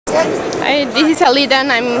Hi, this is Alida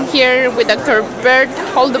and I'm here with Dr. Bert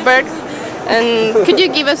Hölldobler. And could you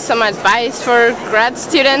give us some advice for grad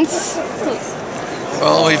students?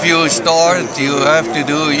 Well, if you start, you have to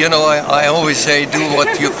do, I always say do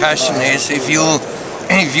what your passion is. If you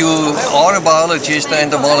are a biologist or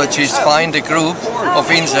entomologist, find a group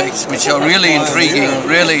of insects which are really intriguing,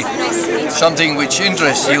 really something which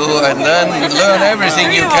interests you, and then learn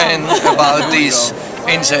everything you can about these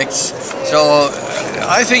insects. So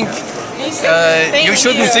I think you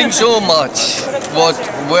shouldn't think so much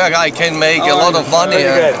where I can make a lot of money.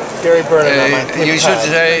 You should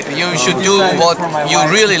do what you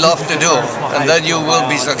really love to do, and then you will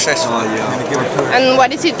be successful. And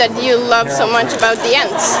what is it that you love so much about the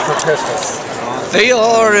ants? They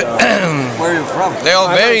are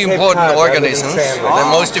very important organisms. The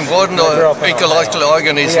most important ecological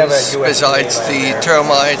organisms besides the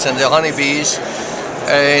termites and the honeybees.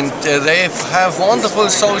 And they have wonderful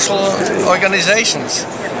social organizations.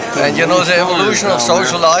 And the evolution of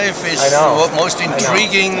social life is the most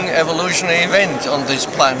intriguing evolutionary event on this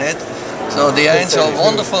planet. So the ants are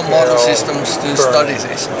wonderful model systems to study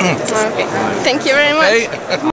this. Okay, thank you very much.